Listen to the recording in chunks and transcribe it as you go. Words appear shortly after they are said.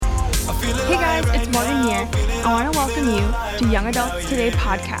I want to welcome you to Young Adults Today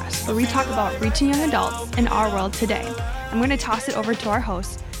podcast, where we talk about reaching young adults in our world today. I'm going to toss it over to our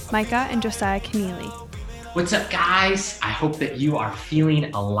hosts, Micah and Josiah Keneally. What's up, guys? I hope that you are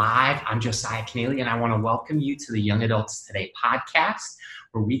feeling alive. I'm Josiah Keneally, and I want to welcome you to the Young Adults Today podcast,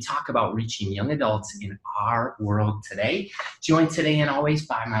 where we talk about reaching young adults in our world today. Joined today and always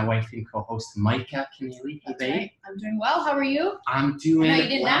by my wife and co-host, Micah Keneally. Hey, babe. Right. I'm doing well. How are you? I'm doing well. I know you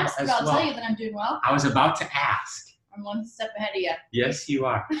didn't ask, but I'll tell you that I'm doing well. I was about to ask. I'm one step ahead of you. Yes, you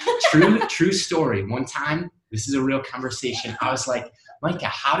are. True story. One time, this is a real conversation. I was like, Micah,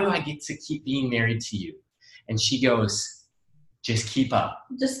 how do I get to keep being married to you? And she goes, just keep up.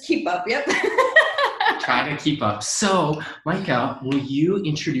 Just keep up, yep. Try to keep up. So, Micah, will you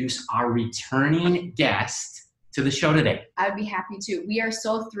introduce our returning guest to the show today? I'd be happy to. We are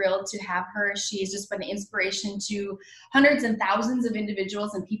so thrilled to have her. She's just been an inspiration to hundreds and thousands of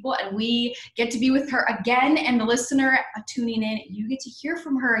individuals and people, and we get to be with her again, and the listener tuning in, you get to hear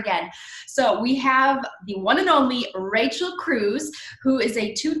from her again. So we have the one and only Rachel Cruze, who is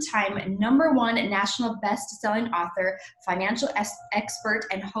a two-time #1 national best-selling author, financial expert,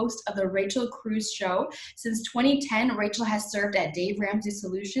 and host of the Rachel Cruze Show. Since 2010, Rachel has served at Ramsey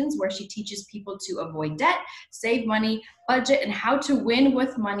Solutions, where she teaches people to avoid debt, save money, budget, and how to win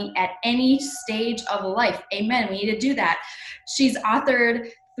with money at any stage of life. Amen. We need to do that. She's authored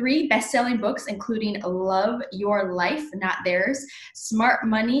 3 best-selling books, including Love Your Life, Not Theirs, Smart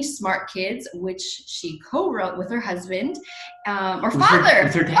Money, Smart Kids, which she co-wrote with her husband, or father.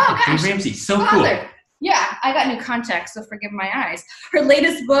 With her dad, Dave Ramsey. So father. Cool. Yeah, I got new context, so forgive my eyes. Her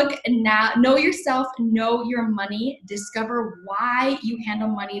latest book, Now Know Yourself, Know Your Money, discover why you handle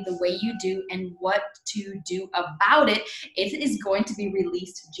money the way you do and what to do about it. It is going to be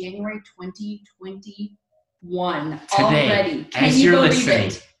released January 2021 today, already. Can you believe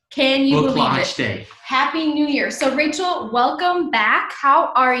it? Can you believe launch it? Day. Happy New Year. So Rachel, welcome back.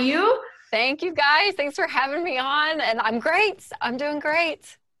 How are you? Thank you, guys. Thanks for having me on. And I'm great. I'm doing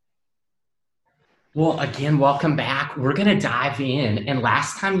great. Well, again, welcome back. We're going to dive in. And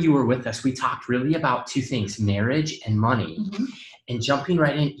last time you were with us, we talked really about 2 things, marriage and money. Mm-hmm. And jumping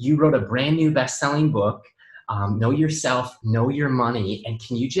right in, you wrote a brand new best-selling book, Know Yourself, Know Your Money. And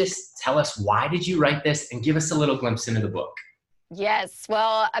can you just tell us, why did you write this, and give us a little glimpse into the book? Yes.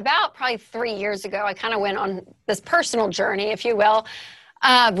 Well, about probably 3 years ago, I kind of went on this personal journey, if you will,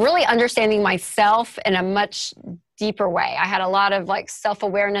 really understanding myself in a much deeper way. I had a lot of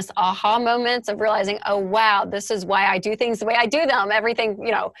self-awareness aha moments of realizing, oh, wow, this is why I do things the way I do them. Everything,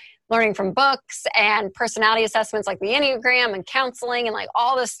 learning from books and personality assessments like the Enneagram and counseling and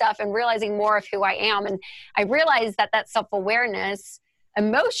all this stuff, and realizing more of who I am. And I realized that self-awareness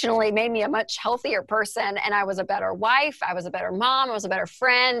emotionally made me a much healthier person. And I was a better wife. I was a better mom. I was a better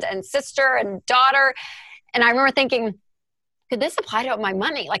friend and sister and daughter. And I remember thinking, could this apply to my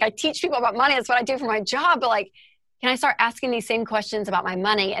money? I teach people about money. That's what I do for my job. But can I start asking these same questions about my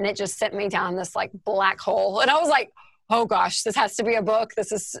money? And it just sent me down this black hole. And I was like, oh gosh, this has to be a book.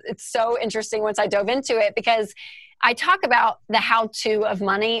 It's so interesting once I dove into it, because I talk about the how-to of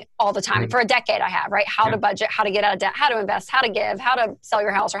money all the time. Mm-hmm. For a decade I have, right? How to budget, how to get out of debt, how to invest, how to give, how to sell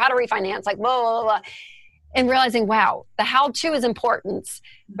your house, or how to refinance, blah, blah, blah. And realizing, wow, the how-to is important,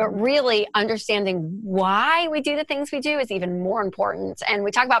 but really understanding why we do the things we do is even more important. And we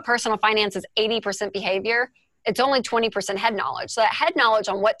talk about personal finance as 80% behavior. It's only 20% head knowledge. So that head knowledge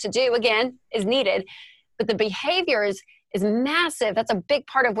on what to do, again, is needed. But the behaviors is massive. That's a big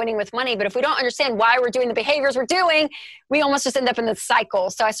part of winning with money. But if we don't understand why we're doing the behaviors we're doing, we almost just end up in this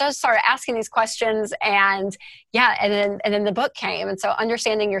cycle. So I started asking these questions, and and then the book came. And so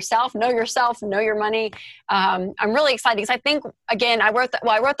understanding yourself, know your money. I'm really excited because I think, again, I wrote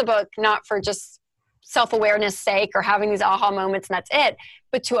the book not for just self-awareness sake or having these aha moments and that's it,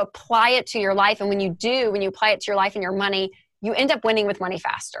 but to apply it to your life. And when you apply it to your life and your money, you end up winning with money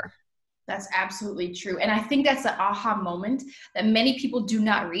faster. That's absolutely true. And I think that's the aha moment that many people do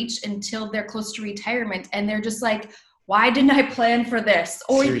not reach until they're close to retirement. And they're just like, why didn't I plan for this?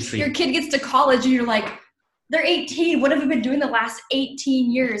 Or Seriously. Your kid gets to college and you're like, they're 18. What have we been doing the last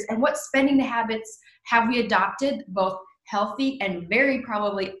 18 years? And what spending habits have we adopted, both healthy and very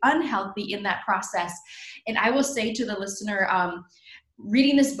probably unhealthy in that process? And I will say to the listener,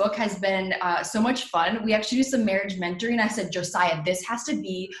 reading this book has been so much fun. We actually do some marriage mentoring. I said, Josiah, this has to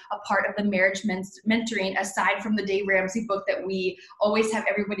be a part of the marriage mentoring aside from the Dave Ramsey book that we always have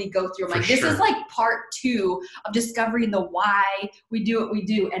everybody go through. I'm like, this is like part 2 of discovering the why we do what we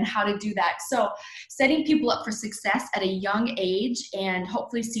do and how to do that. So setting people up for success at a young age and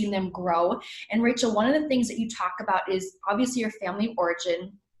hopefully seeing them grow. And Rachel, one of the things that you talk about is obviously your family of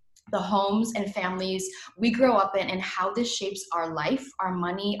origin, the homes and families we grow up in and how this shapes our life, our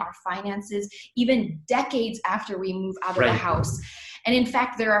money, our finances, even decades after we move out of the house. And in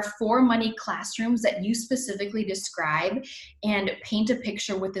fact, there are 4 money classrooms that you specifically describe and paint a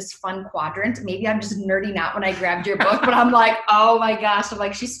picture with this fun quadrant. Maybe I'm just nerding out when I grabbed your book, but I'm like, oh my gosh, I'm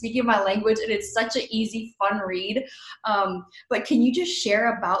like, she's speaking my language, and it's such an easy, fun read. But can you just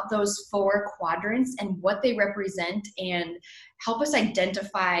share about those 4 quadrants and what they represent and help us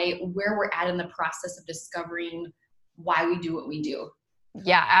identify where we're at in the process of discovering why we do what we do?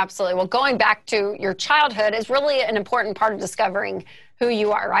 Yeah, absolutely. Well, going back to your childhood is really an important part of discovering who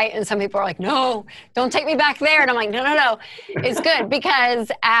you are, right? And some people are like, no, don't take me back there. And I'm like, no. It's good because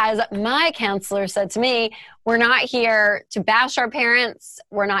as my counselor said to me, we're not here to bash our parents.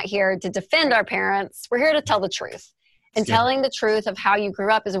 We're not here to defend our parents. We're here to tell the truth. And telling the truth of how you grew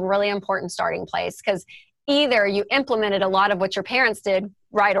up is a really important starting place because either you implemented a lot of what your parents did,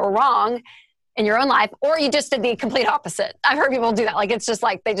 right or wrong, in your own life, or you just did the complete opposite. I've heard people do that. Like, it's just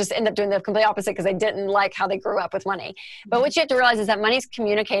like they just end up doing the complete opposite because they didn't like how they grew up with money. But what you have to realize is that money's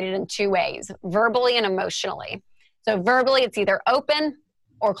communicated in 2 ways, verbally and emotionally. So verbally, it's either open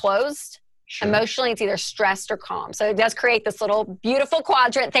or closed. Sure. Emotionally, it's either stressed or calm. So it does create this little beautiful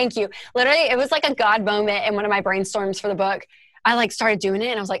quadrant. Thank you. Literally, it was like a God moment in one of my brainstorms for the book. I like started doing it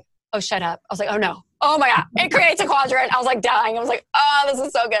and I was like, oh, shut up. I was like, oh no. Oh my God, it creates a quadrant. I was like dying. I was like, oh, this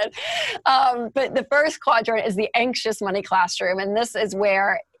is so good. But the first quadrant is the anxious money classroom. And this is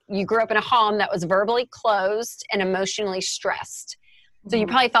where you grew up in a home that was verbally closed and emotionally stressed. So you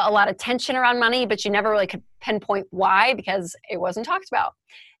probably felt a lot of tension around money, but you never really could pinpoint why because it wasn't talked about.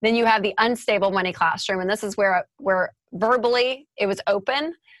 Then you have the unstable money classroom. And this is where verbally it was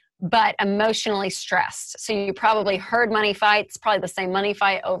open, but emotionally stressed. So you probably heard money fights, probably the same money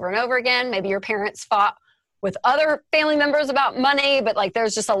fight over and over again. Maybe your parents fought with other family members about money, but like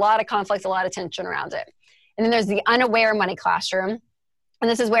there's just a lot of conflict, a lot of tension around it. And then there's the unaware money classroom. And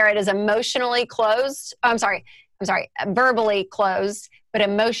this is where it is emotionally closed. Verbally closed, but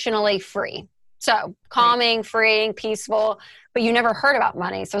emotionally free. So calming, freeing, peaceful, but you never heard about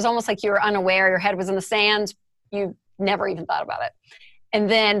money. So it's almost like you were unaware, your head was in the sand. You never even thought about it. And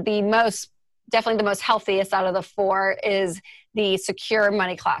then definitely the most healthiest out of the 4 is the secure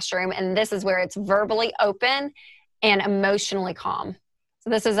money classroom. And this is where it's verbally open and emotionally calm. So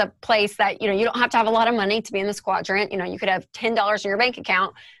this is a place that, you don't have to have a lot of money to be in this quadrant. You could have $10 in your bank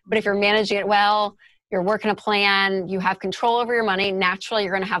account, but if you're managing it well, you're working a plan, you have control over your money, naturally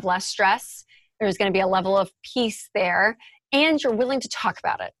you're going to have less stress. There's going to be a level of peace there, and you're willing to talk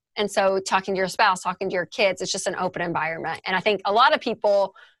about it. And so talking to your spouse, talking to your kids, it's just an open environment. And I think a lot of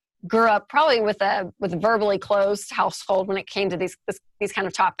people grew up probably with a verbally closed household when it came to these kind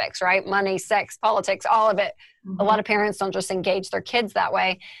of topics, right? Money, sex, politics, all of it. Mm-hmm. A lot of parents don't just engage their kids that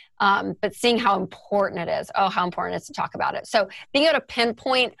way, but seeing how important it is. Oh, how important it is to talk about it. So being able to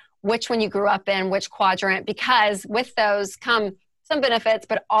pinpoint which one you grew up in, which quadrant, because with those come some benefits,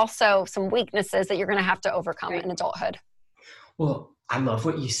 but also some weaknesses that you're going to have to overcome in adulthood. Well, I love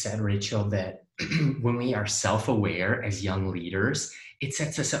what you said, Rachel, that when we are self-aware as young leaders, it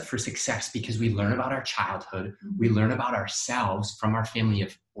sets us up for success because we learn about our childhood, we learn about ourselves from our family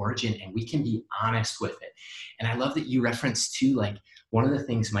of origin, and we can be honest with it. And I love that you referenced too, like one of the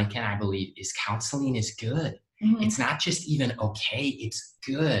things Mike and I believe is counseling is good. Mm-hmm. It's not just even okay, it's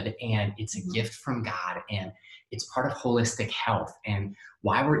good, and it's a gift from God, and it's part of holistic health. And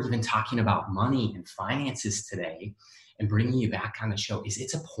why we're even talking about money and finances today and bringing you back on the show is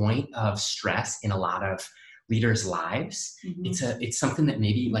it's a point of stress in a lot of leaders' lives. Mm-hmm. It's something that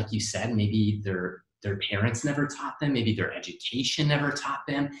maybe, like you said, maybe their parents never taught them, maybe their education never taught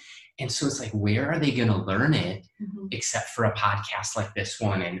them. And so it's like, where are they going to learn it except for a podcast like this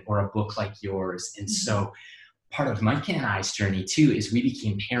one or a book like yours? And so part of Mike and I's journey too is we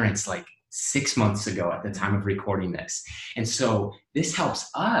became parents like 6 months ago at the time of recording this. And so this helps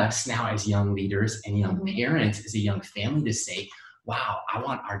us now as young leaders and young parents, as a young family, to say, wow, I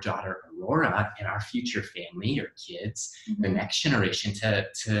want our daughter Aurora and our future family or kids, the next generation,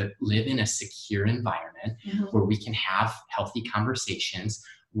 to live in a secure environment where we can have healthy conversations,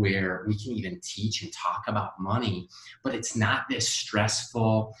 where we can even teach and talk about money, but it's not this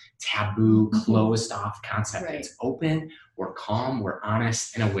stressful, taboo, closed off concept. Right. It's open, we're calm, we're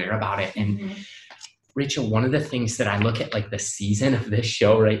honest and aware about it. And Rachel, one of the things that I look at, like the season of this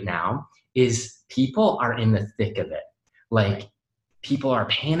show right now, is people are in the thick of it. Like people are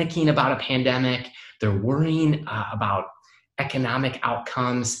panicking about a pandemic. They're worrying about economic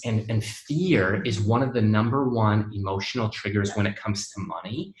outcomes, and fear is one of the number one emotional triggers when it comes to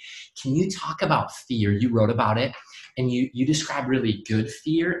money. Can you talk about fear? You wrote about it, and you describe really good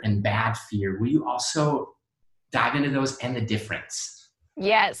fear and bad fear. Will you also dive into those and the difference?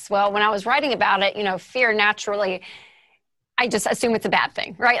 Yes. Well, when I was writing about it, fear naturally, I just assume it's a bad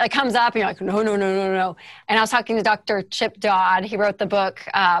thing, right? Like comes up and you're like, no, no, no, no, no. And I was talking to Dr. Chip Dodd. He wrote the book,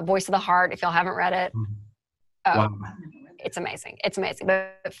 Voice of the Heart, if y'all haven't read it. Wow. It's amazing. It's amazing.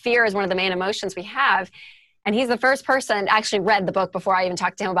 But fear is one of the main emotions we have. And he's the first person, actually read the book before I even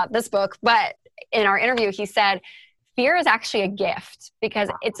talked to him about this book. But in our interview, he said, fear is actually a gift because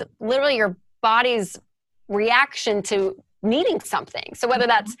it's literally your body's reaction to needing something. So whether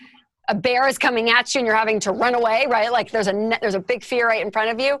that's a bear is coming at you and you're having to run away, right? Like there's a big fear right in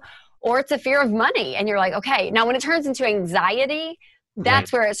front of you, or it's a fear of money. And you're like, okay, now when it turns into anxiety,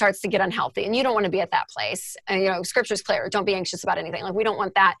 that's where it starts to get unhealthy. And you don't want to be at that place. And, scripture's clear. Don't be anxious about anything. Like we don't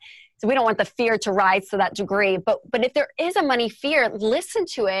want that. So we don't want the fear to rise to that degree. But if there is a money fear, listen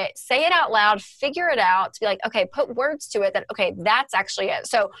to it, say it out loud, figure it out to be like, okay, put words to it that, okay, that's actually it.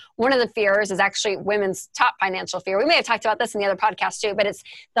 So one of the fears is actually women's top financial fear. We may have talked about this in the other podcast too, but it's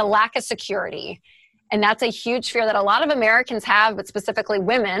the lack of security. And that's a huge fear that a lot of Americans have, but specifically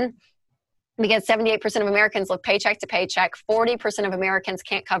women, because 78% of Americans live paycheck to paycheck. 40% of Americans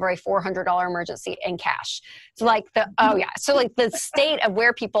can't cover a $400 emergency in cash. So the state of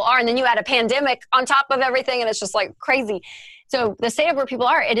where people are, and then you add a pandemic on top of everything, and it's just like crazy. So the state of where people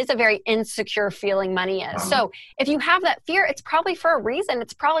are, it is a very insecure feeling money is. So if you have that fear, it's probably for a reason.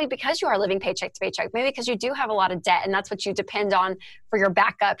 It's probably because you are living paycheck to paycheck. Maybe because you do have a lot of debt, and that's what you depend on for your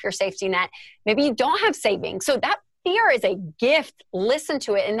backup, your safety net. Maybe you don't have savings. So that fear is a gift. Listen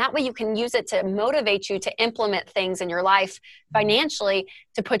to it. And that way you can use it to motivate you to implement things in your life financially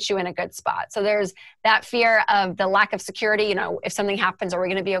to put you in a good spot. So there's that fear of the lack of security. If something happens, are we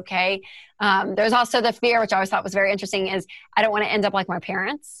going to be okay? There's also the fear, which I always thought was very interesting, is I don't want to end up like my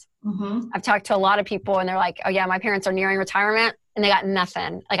parents. Mm-hmm. I've talked to a lot of people and they're like, oh yeah, my parents are nearing retirement and they got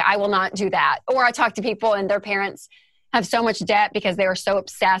nothing. Like I will not do that. Or I talk to people and their parents have so much debt because they were so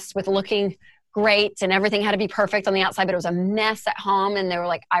obsessed with looking great and everything had to be perfect on the outside, but it was a mess at home. And they were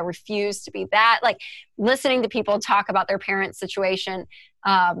like, I refuse to be that. Like listening to people talk about their parents' situation.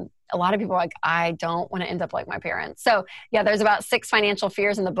 A lot of people are like, I don't want to end up like my parents. So yeah, there's about 6 financial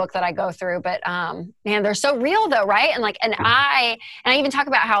fears in the book that I go through, but man, they're so real though. Right. And I even talk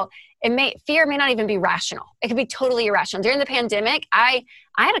about how fear may not even be rational. It could be totally irrational. During the pandemic, I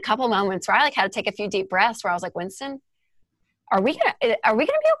had a couple moments where I had to take a few deep breaths where I was like, Winston, are we gonna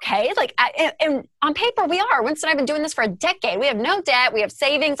be okay? Like, and on paper we are. Winston and I've been doing this for a decade. We have no debt. We have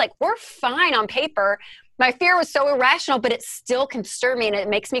savings. Like we're fine on paper. My fear was so irrational, but it still can stir me and it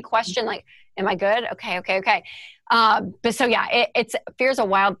makes me question, like, am I good? Okay. But so yeah, fear is a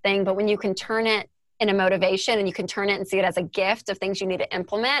wild thing, but when you can turn it into motivation and you can turn it and see it as a gift of things you need to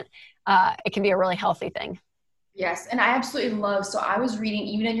implement, it can be a really healthy thing. Yes. And I absolutely love, so I was reading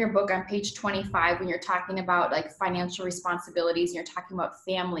even in your book on page 25, when you're talking about like financial responsibilities and you're talking about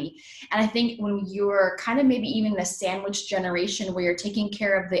family. And I think when you're kind of maybe even the sandwich generation where you're taking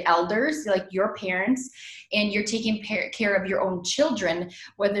care of the elders, like your parents, and you're taking care of your own children,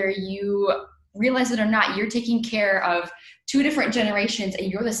 whether you realize it or not, you're taking care of 2 different generations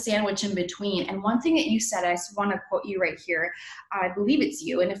and you're the sandwich in between. And one thing that you said, I just want to quote you right here. I believe it's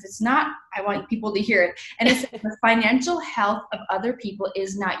you. And if it's not, I want people to hear it. And it's the financial health of other people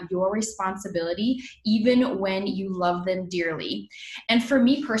is not your responsibility, even when you love them dearly. And for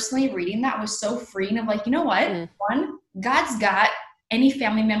me personally, reading that was so freeing of like, you know what? One, God's got any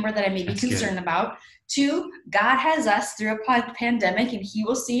family member that I may be concerned about. 2, God has us through a pandemic and he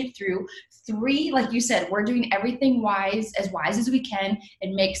will see it through. 3, like you said, we're doing everything wise as we can.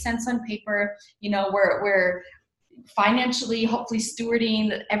 It makes sense on paper. We're financially, hopefully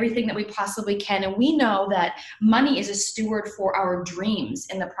stewarding everything that we possibly can. And we know that money is a steward for our dreams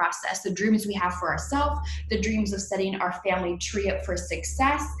in the process, the dreams we have for ourselves, the dreams of setting our family tree up for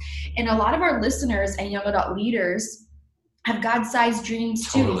success. And a lot of our listeners and young adult leaders have God-sized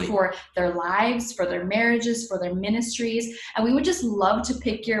dreams too, for their lives, for their marriages, for their ministries. And we would just love to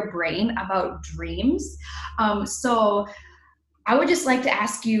pick your brain about dreams. So I would just like to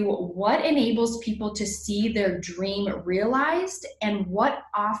ask you, what enables people to see their dream realized, and what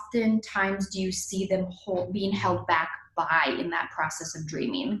oftentimes do you see them being held back by in that process of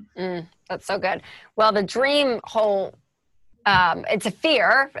dreaming? That's so good. Well, the dream whole it's a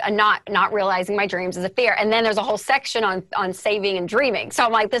fear, not realizing my dreams is a fear. And then there's a whole section on saving and dreaming. So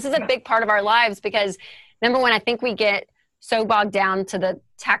I'm like, this is a big part of our lives because number one, I think we get so bogged down to the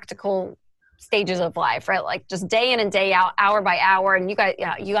tactical stages of life, right? Like just day in and day out, hour by hour. And you got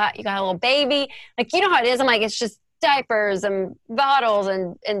a little baby. Like, you know how it is. I'm like, it's just diapers and bottles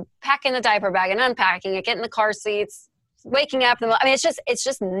and packing the diaper bag and unpacking it, getting the car seats, waking up. I mean, it's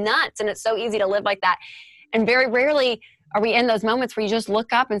just nuts. And it's so easy to live like that. And very rarely are we in those moments where you just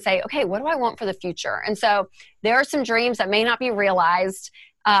look up and say, okay, what do I want for the future? And so there are some dreams that may not be realized.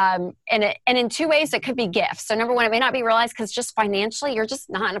 And in two ways, it could be gifts. So number one, it may not be realized because just financially, you're just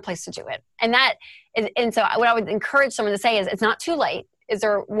not in a place to do it. And so what I would encourage someone to say is, it's not too late. Is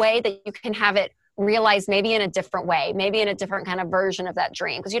there a way that you can have it realized, maybe in a different way, maybe in a different kind of version of that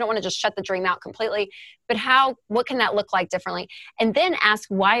dream? Because you don't want to just shut the dream out completely, but what can that look like differently? And then ask,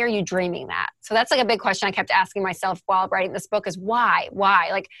 why are you dreaming that? So that's like a big question I kept asking myself while writing this book is why?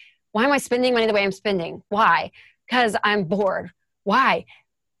 Like, why am I spending money the way I'm spending? Why? Because I'm bored. Why?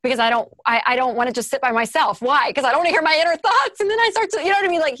 Because I don't want to just sit by myself. Why? Because I don't want to hear my inner thoughts. And then I start to, you know what I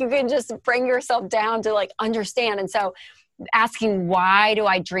mean? Like, you can just bring yourself down to like understand. And so asking, why do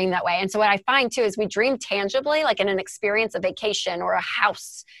I dream that way? And so what I find too is we dream tangibly, like in an experience, a vacation or a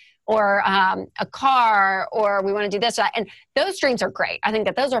house or a car, or we want to do this or that. And those dreams are great. I think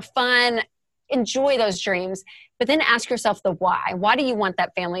that those are fun. Enjoy those dreams. But then ask yourself the why. Why do you want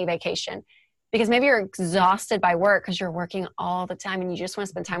that family vacation? Because maybe you're exhausted by work because you're working all the time and you just want to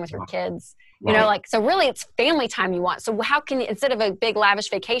spend time with your kids. You know, like, so really it's family time you want. So how can you, instead of a big lavish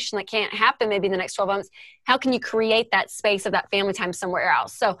vacation that can't happen maybe in the next 12 months, how can you create that space of that family time somewhere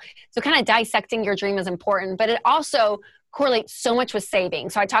else? So kind of dissecting your dream is important, but it also correlates so much with saving.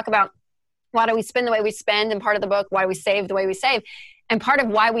 So I talk about why do we spend the way we spend in part of the book, why we save the way we save. And part of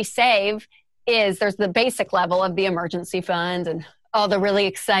why we save is there's the basic level of the emergency fund and all the really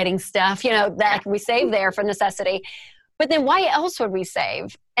exciting stuff, you know, that we save there for necessity. But then why else would we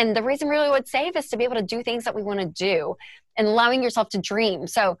save? And the reason we really would save is to be able to do things that we want to do and allowing yourself to dream.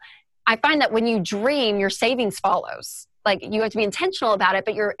 So I find that when you dream, your savings follows. Like, you have to be intentional about it,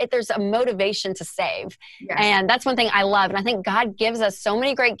 but there's a motivation to save. Yes. And that's one thing I love. And I think God gives us so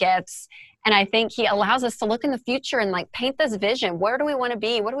many great gifts. And I think he allows us to look in the future and like paint this vision. Where do we want to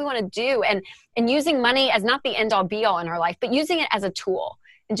be? What do we want to do? And using money as not the end all be all in our life, but using it as a tool.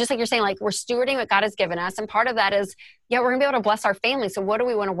 And just like you're saying, like, we're stewarding what God has given us. And part of that is, we're going to be able to bless our family. So what do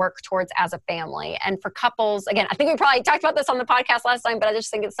we want to work towards as a family? And for couples, again, I think we probably talked about this on the podcast last time, but I just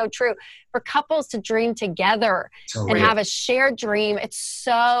think it's so true. For couples to dream together and have a shared dream, it's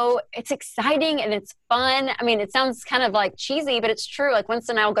exciting and it's fun. I mean, it sounds kind of like cheesy, but it's true. Like,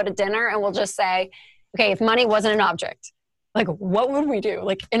 Winston and I will go to dinner and we'll just say, okay, if money wasn't an object, like, what would we do?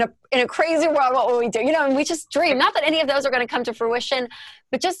 Like, in a crazy world, what would we do? You know, and we just dream. Not that any of those are going to come to fruition,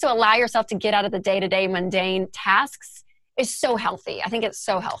 but just to allow yourself to get out of the day-to-day mundane tasks is so healthy. I think it's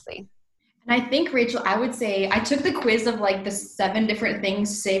so healthy. And I think, Rachel, I would say I took the quiz of like the 7 different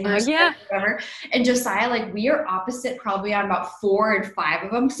things, savers, whatever. And Josiah, like, we are opposite probably on about 4 and 5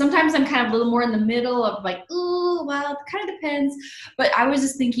 of them. Sometimes I'm kind of a little more in the middle of like, ooh, well, it kind of depends. But I was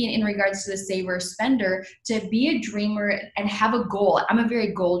just thinking in regards to the saver spender, to be a dreamer and have a goal. I'm a very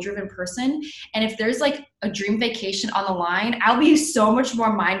goal-driven person. And if there's like a dream vacation on the line, I'll be so much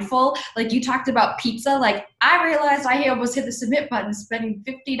more mindful. Like, you talked about pizza. Like, I realized I almost hit the submit button spending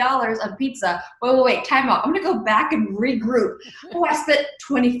 $50 on pizza. Wait, time out. I'm going to go back and regroup. Oh, I spent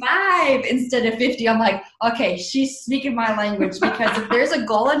 $25 instead of $50. I'm like, okay, she's speaking my language, because if there's a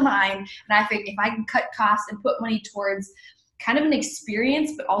goal in mind, and I think if I can cut costs and put money towards kind of an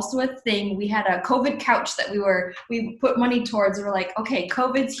experience, but also a thing. We had a COVID couch that we put money towards. We're like, okay,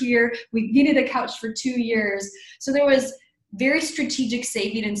 COVID's here. We needed a couch for 2 years. So there was very strategic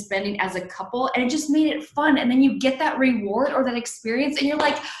saving and spending as a couple, and it just made it fun. And then you get that reward or that experience, and you're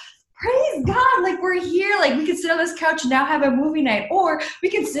like, praise God, like, we're here. Like, we can sit on this couch and now have a movie night, or we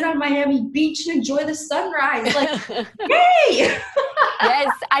can sit on Miami Beach and enjoy the sunrise. Like, yay!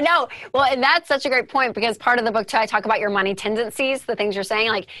 Yes, I know. Well, and that's such a great point, because part of the book too, I talk about your money tendencies, the things you're saying.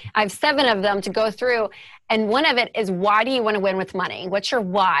 Like, I have 7 of them to go through. And one of it is, why do you want to win with money? What's your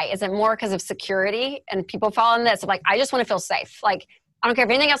why? Is it more because of security? And people fall in this of like, I just want to feel safe. Like, I don't care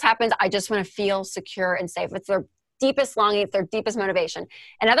if anything else happens. I just want to feel secure and safe. It's their deepest longing, it's their deepest motivation.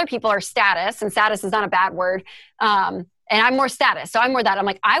 And other people are status, and status is not a bad word. And I'm more status. So I'm more that. I'm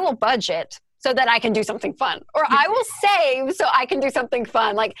like, I will budget so that I can do something fun, or I will save so I can do something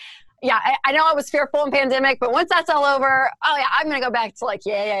fun. Like, yeah, I know I was fearful in pandemic, but once that's all over, oh yeah, I'm going to go back to like,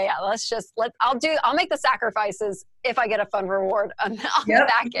 I'll make the sacrifices if I get a fun reward on the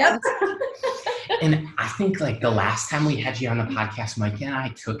back end. And I think like the last time we had you on the podcast, Micah and I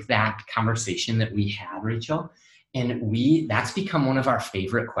took that conversation that we had, Rachel, And that's become one of our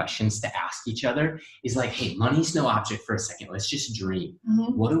favorite questions to ask each other is like, hey, money's no object for a second. Let's just dream.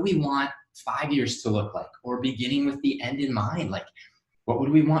 What do we want 5 years to look like? Or beginning with the end in mind, like, what would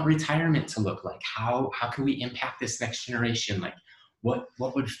we want retirement to look like? How can we impact this next generation? Like,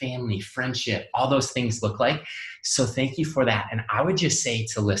 what would family, friendship, all those things look like? So thank you for that. And I would just say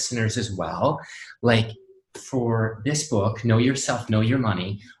to listeners as well, like, for this book, Know Yourself, Know Your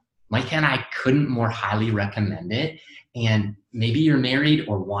Money, Mike and I couldn't more highly recommend it. And maybe you're married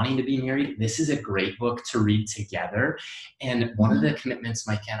or wanting to be married, this is a great book to read together. And one of the commitments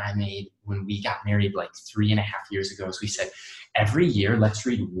Mike and I made when we got married like 3.5 years ago is we said, every year, let's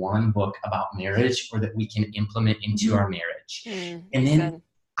read one book about marriage or that we can implement into our marriage. And then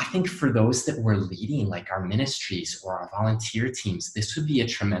I think for those that we're leading, like our ministries or our volunteer teams, this would be a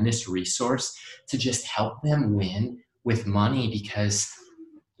tremendous resource to just help them win with money, because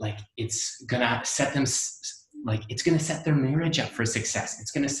like it's gonna set them, like it's gonna set their marriage up for success.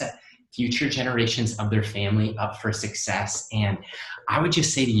 It's gonna set future generations of their family up for success. And I would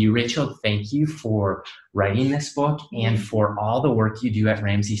just say to you, Rachel, thank you for writing this book and for all the work you do at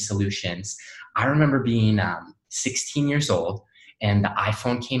Ramsey Solutions. I remember being 16 years old and the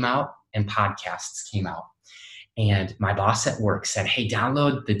iPhone came out and podcasts came out. And my boss at work said, hey,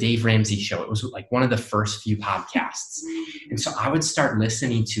 download the Dave Ramsey Show. It was like one of the first few podcasts. And so I would start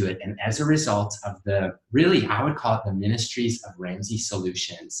listening to it. And as a result of I would call it the ministries of Ramsey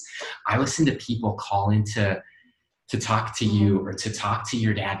Solutions, I listened to people call in to talk to you or to talk to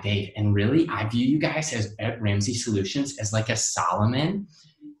your dad, Dave. And really, I view you guys at Ramsey Solutions as like a Solomon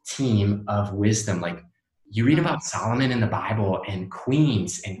team of wisdom. Like, you read about Solomon in the Bible, and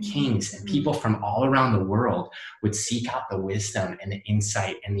queens and kings and people from all around the world would seek out the wisdom and the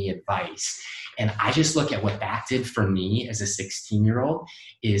insight and the advice. And I just look at what that did for me as a 16-year-old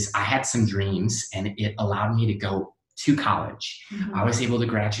is I had some dreams, and it allowed me to go to college. I was able to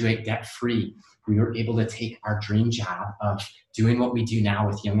graduate debt-free. We were able to take our dream job of doing what we do now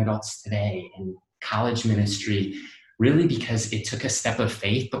with young adults today and college ministry, really because it took a step of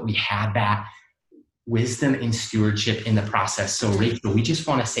faith, but we had that wisdom and stewardship in the process. So Rachel, we just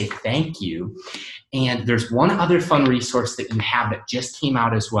want to say thank you. And there's one other fun resource that you have that just came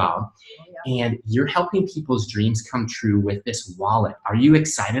out as well. And you're helping people's dreams come true with this wallet. Are you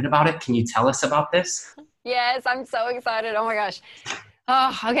excited about it? Can you tell us about this? Yes, I'm so excited. Oh my gosh.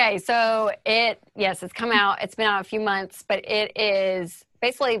 Oh, okay. So it's come out. It's been out a few months, but it is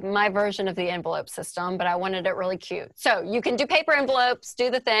basically my version of the envelope system, but I wanted it really cute. So you can do paper envelopes,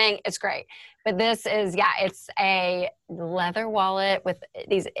 do the thing. It's great. But this is, it's a leather wallet with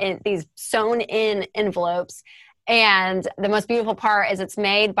these sewn in envelopes. And the most beautiful part is it's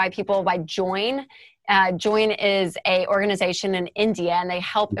made by people by Join. Join is a organization in India, and they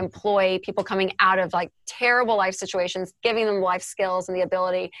help employ people coming out of like terrible life situations, giving them life skills and the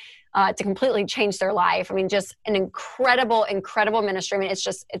ability to completely change their life. I mean, just an incredible, incredible ministry. I mean,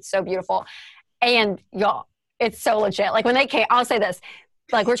 it's so beautiful. And y'all, it's so legit. Like when they came, I'll say this,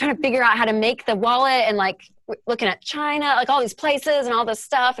 like we're trying to figure out how to make the wallet and like looking at China, like all these places and all this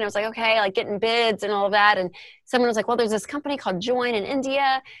stuff. And I was like, okay, like getting bids and all of that. And someone was like, well, there's this company called Join in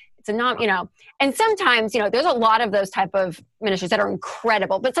India. It's and sometimes, there's a lot of those type of ministries that are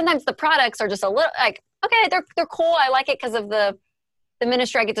incredible, but sometimes the products are just a little like, okay, they're cool. I like it because of the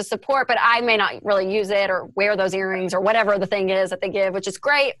ministry I get to support, but I may not really use it or wear those earrings or whatever the thing is that they give, which is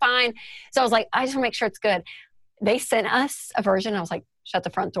great, fine. So I was like, I just want to make sure it's good. They sent us a version. I was like, shut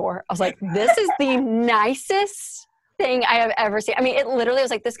the front door. I was like, this is the nicest thing I have ever seen. I mean, it literally was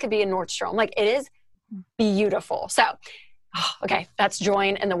like, this could be a Nordstrom. Like, it is beautiful. So, okay, that's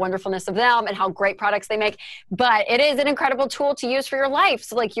Join and the wonderfulness of them and how great products they make. But it is an incredible tool to use for your life.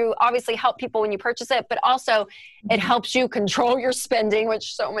 So like you obviously help people when you purchase it, but also it helps you control your spending,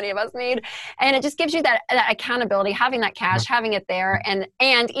 which so many of us need. And it just gives you that accountability, having that cash, having it there. And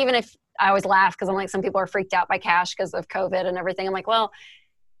even if I always laugh because I'm like, some people are freaked out by cash because of COVID and everything. I'm like, well,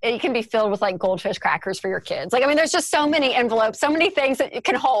 it can be filled with like goldfish crackers for your kids. Like, I mean, there's just so many envelopes, so many things that it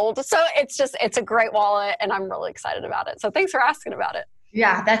can hold. So it's a great wallet and I'm really excited about it. So thanks for asking about it.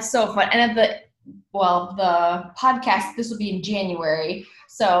 Yeah, that's so fun. And the podcast, this will be in January.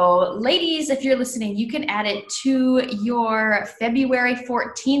 So ladies, if you're listening, you can add it to your February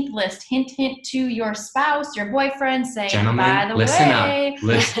 14th list. Hint, hint to your spouse, your boyfriend, saying, gentlemen, by the way,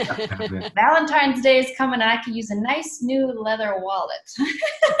 listen up. Valentine's Day is coming and I can use a nice new leather wallet.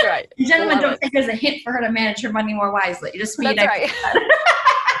 That's right. Gentlemen, don't take it as a hint for her to manage her money more wisely. Just be That's right.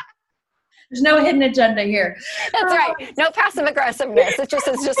 There's no hidden agenda here. That's right. No passive aggressiveness. It's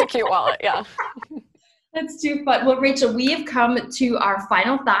just a cute wallet. Yeah. That's too fun. Well, Rachel, we have come to our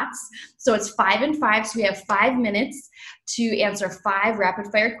final thoughts. So it's 5 and 5. So we have 5 minutes to answer 5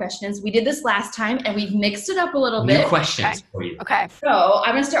 rapid fire questions. We did this last time and we've mixed it up a little bit. New questions for you. Okay. So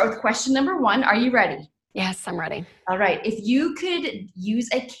I'm going to start with question number 1. Are you ready? Yes, I'm ready. All right. If you could use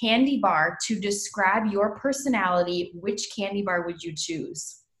a candy bar to describe your personality, which candy bar would you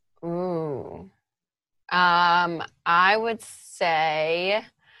choose? Ooh. I would say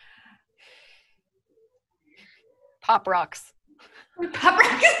Pop Rocks. Pop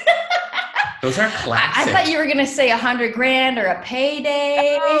Rocks. Those are classic. I thought you were going to say $100,000 or a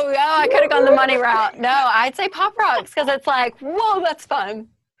payday. Oh, yeah, I could have gone the money route. No, I'd say Pop Rocks because it's like, whoa, that's fun.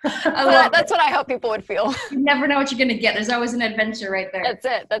 That's what I hope people would feel. You never know what you're going to get. There's always an adventure right there.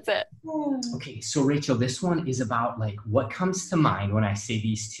 That's it. Okay, so Rachel, this one is about like what comes to mind when I say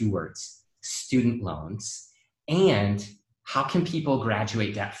these 2 words, student loans, and how can people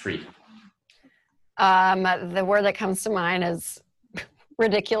graduate debt-free? The word that comes to mind is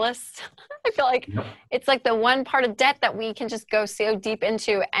ridiculous. I feel like it's like the one part of debt that we can just go so deep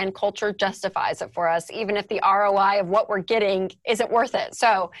into, and culture justifies it for us, even if the ROI of what we're getting isn't worth it.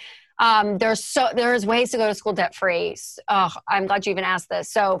 So there's ways to go to school debt free. Oh, I'm glad you even asked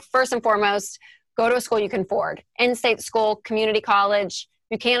this. So first and foremost, go to a school you can afford. In-state school, community college.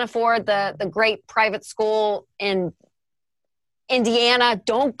 You can't afford the great private school in Indiana,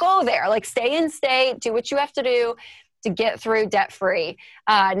 don't go there. Like, stay in state, do what you have to do to get through debt free.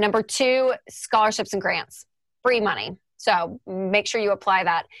 Number 2, scholarships and grants, free money. So make sure you apply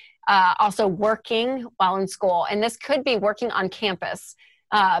that. Also working while in school. And this could be working on campus.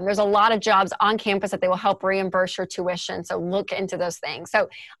 There's a lot of jobs on campus that they will help reimburse your tuition. So look into those things. So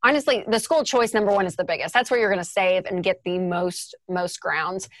honestly, the school choice number 1 is the biggest. That's where you're going to save and get the most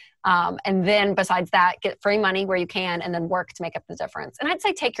grounds. And then besides that, get free money where you can, and then work to make up the difference. And I'd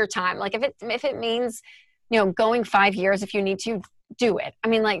say take your time. Like if it means, going 5 years, if you need to, do it. I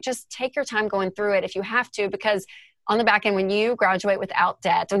mean, like, just take your time going through it if you have to, because on the back end, when you graduate without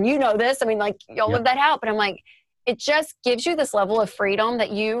debt, and you know this, I mean, like, you'll live that out, but I'm like, it just gives you this level of freedom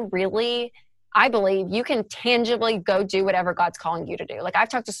that you really, I believe you can tangibly go do whatever God's calling you to do. Like, I've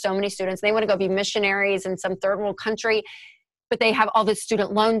talked to so many students, they want to go be missionaries in some third world country, but they have all this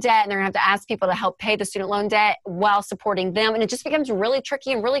student loan debt, and they're going to have to ask people to help pay the student loan debt while supporting them. And it just becomes really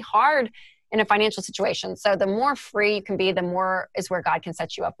tricky and really hard in a financial situation. So the more free you can be, the more is where God can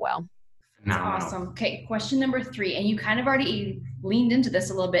set you up well. That's awesome. Okay, question number 3, and you kind of already leaned into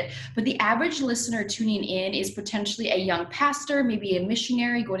this a little bit, but the average listener tuning in is potentially a young pastor, maybe a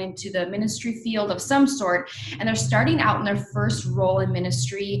missionary going into the ministry field of some sort, and they're starting out in their first role in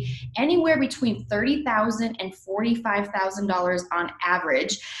ministry, anywhere between $30,000 and $45,000 on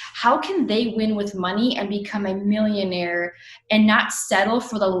average. How can they win with money and become a millionaire and not settle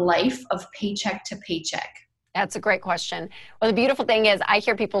for the life of paycheck to paycheck? That's a great question. Well, the beautiful thing is I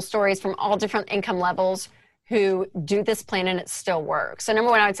hear people's stories from all different income levels who do this plan and it still works. So number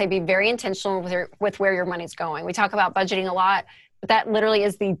 1, I would say be very intentional with where your money's going. We talk about budgeting a lot, but that literally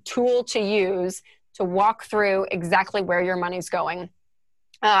is the tool to use to walk through exactly where your money's going.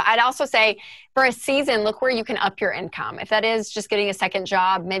 I'd also say for a season, look where you can up your income. If that is just getting a second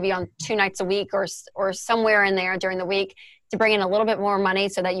job, maybe on 2 nights a week or somewhere in there during the week, to bring in a little bit more money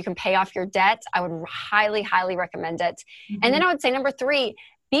so that you can pay off your debt, I would highly, highly recommend it. Mm-hmm. And then I would say number 3,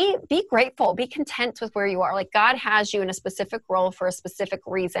 be grateful, be content with where you are. Like, God has you in a specific role for a specific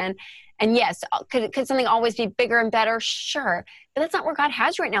reason. And yes, could something always be bigger and better? Sure. But that's not where God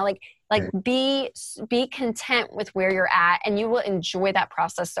has you right now. Like be content with where you're at, and you will enjoy that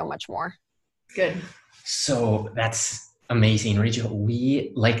process so much more. Good. So that's amazing, Rachel.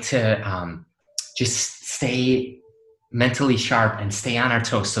 We like to just stay mentally sharp and stay on our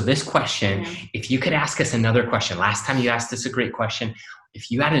toes. So this question, if you could ask us another question, last time you asked us a great question. If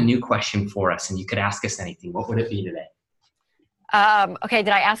you had a new question for us and you could ask us anything, what would it be today? Okay, did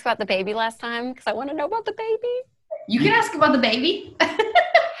I ask about the baby last time? Because I want to know about the baby. You can ask about the baby.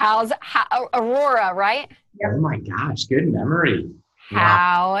 How Aurora, right? Oh my gosh, good memory.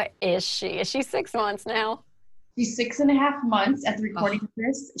 How is she? Is she 6 months now? She's 6.5 months at the recording of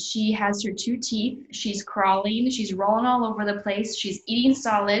this. She has her 2 teeth. She's crawling. She's rolling all over the place. She's eating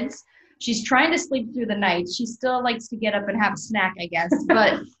solids. She's trying to sleep through the night. She still likes to get up and have a snack, I guess,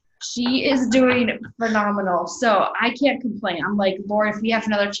 but she is doing phenomenal. So I can't complain. I'm like, Lord, if we have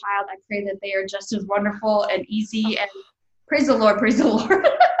another child, I pray that they are just as wonderful and easy, and praise the Lord, praise the Lord.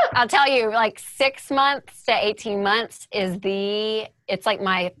 I'll tell you, like 6 months to 18 months is it's like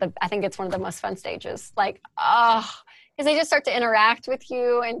I think it's one of the most fun stages. Like, because they just start to interact with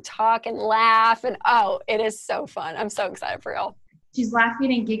you and talk and laugh, and it is so fun. I'm so excited for y'all. she's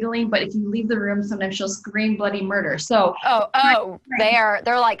laughing and giggling, but if you leave the room, sometimes she'll scream bloody murder. So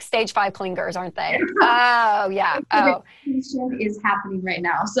they're like stage 5 clingers, aren't they? Oh yeah. Oh, is happening right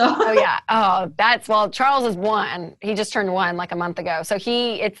now. So Charles is 1. He just turned 1 like a month ago. So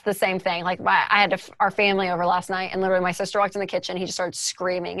it's the same thing. Like I had our family over last night, and literally my sister walked in the kitchen. He just started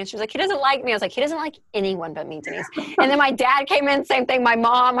screaming, and she was like, "He doesn't like me." I was like, "He doesn't like anyone but me, Denise." And then my dad came in, same thing. My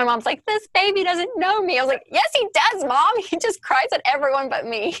mom's like, "This baby doesn't know me." I was like, "Yes, he does, Mom. He just cries at everyone but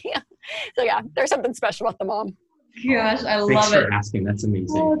me." So yeah, there's something special about the mom. Gosh, I love it. Thanks for asking. That's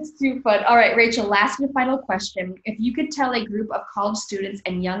amazing. Oh, it's too fun. All right, Rachel, last and final question. If you could tell a group of college students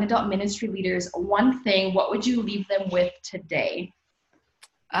and young adult ministry leaders one thing, what would you leave them with today?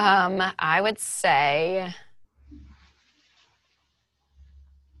 I would say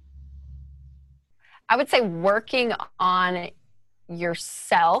working on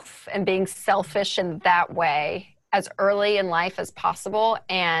yourself and being selfish in that way as early in life as possible,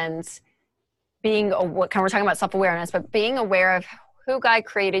 and we're talking about self-awareness, but being aware of who God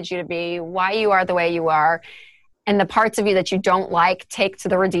created you to be, why you are the way you are, and the parts of you that you don't like, take to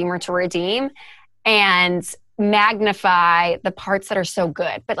the Redeemer to redeem, and magnify the parts that are so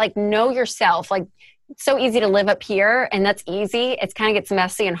good. But like, know yourself. Like, it's so easy to live up here, and that's easy. It kind of gets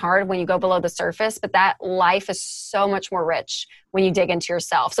messy and hard when you go below the surface, but that life is so much more rich when you dig into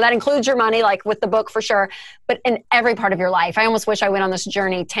yourself. So that includes your money, like with the book for sure, but in every part of your life. I almost wish I went on this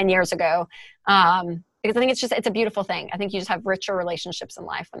journey 10 years ago, because I think it's a beautiful thing. I think you just have richer relationships in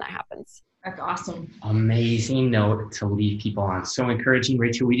life when that happens. That's awesome. Amazing note to leave people on. So encouraging,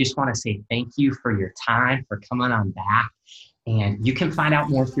 Rachel. We just want to say thank you for your time, for coming on back. And you can find out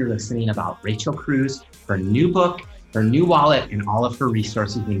more if you're listening about Rachel Cruze, her new book, her new wallet, and all of her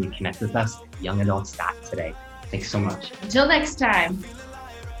resources when you connect with us at youngadults.today. Thanks so much. Until next time.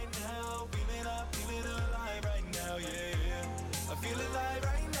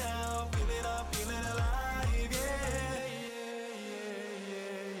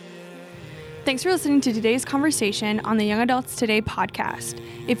 Thanks for listening to today's conversation on the Young Adults Today podcast.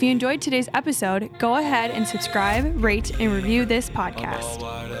 If you enjoyed today's episode, go ahead and subscribe, rate, and review this podcast.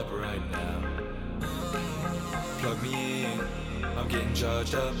 Plug me in, I'm getting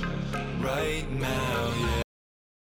charged up right now, yeah.